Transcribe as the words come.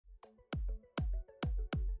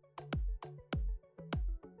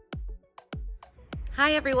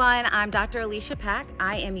Hi everyone, I'm Dr. Alysia Pack.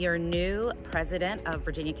 I am your new president of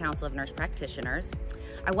Virginia Council of Nurse Practitioners.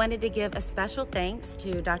 I wanted to give a special thanks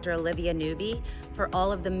to Dr. Olivia Newby for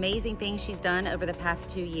all of the amazing things she's done over the past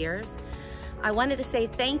 2 years. I wanted to say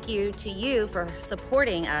thank you to you for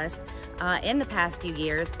supporting us in the past few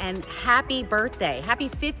years, and happy birthday, happy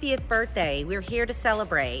 50th birthday. We're here to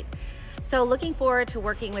celebrate. So looking forward to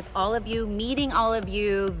working with all of you, meeting all of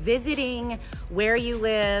you, visiting where you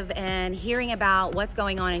live, and hearing about what's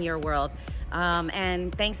going on in your world.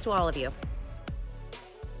 And thanks to all of you.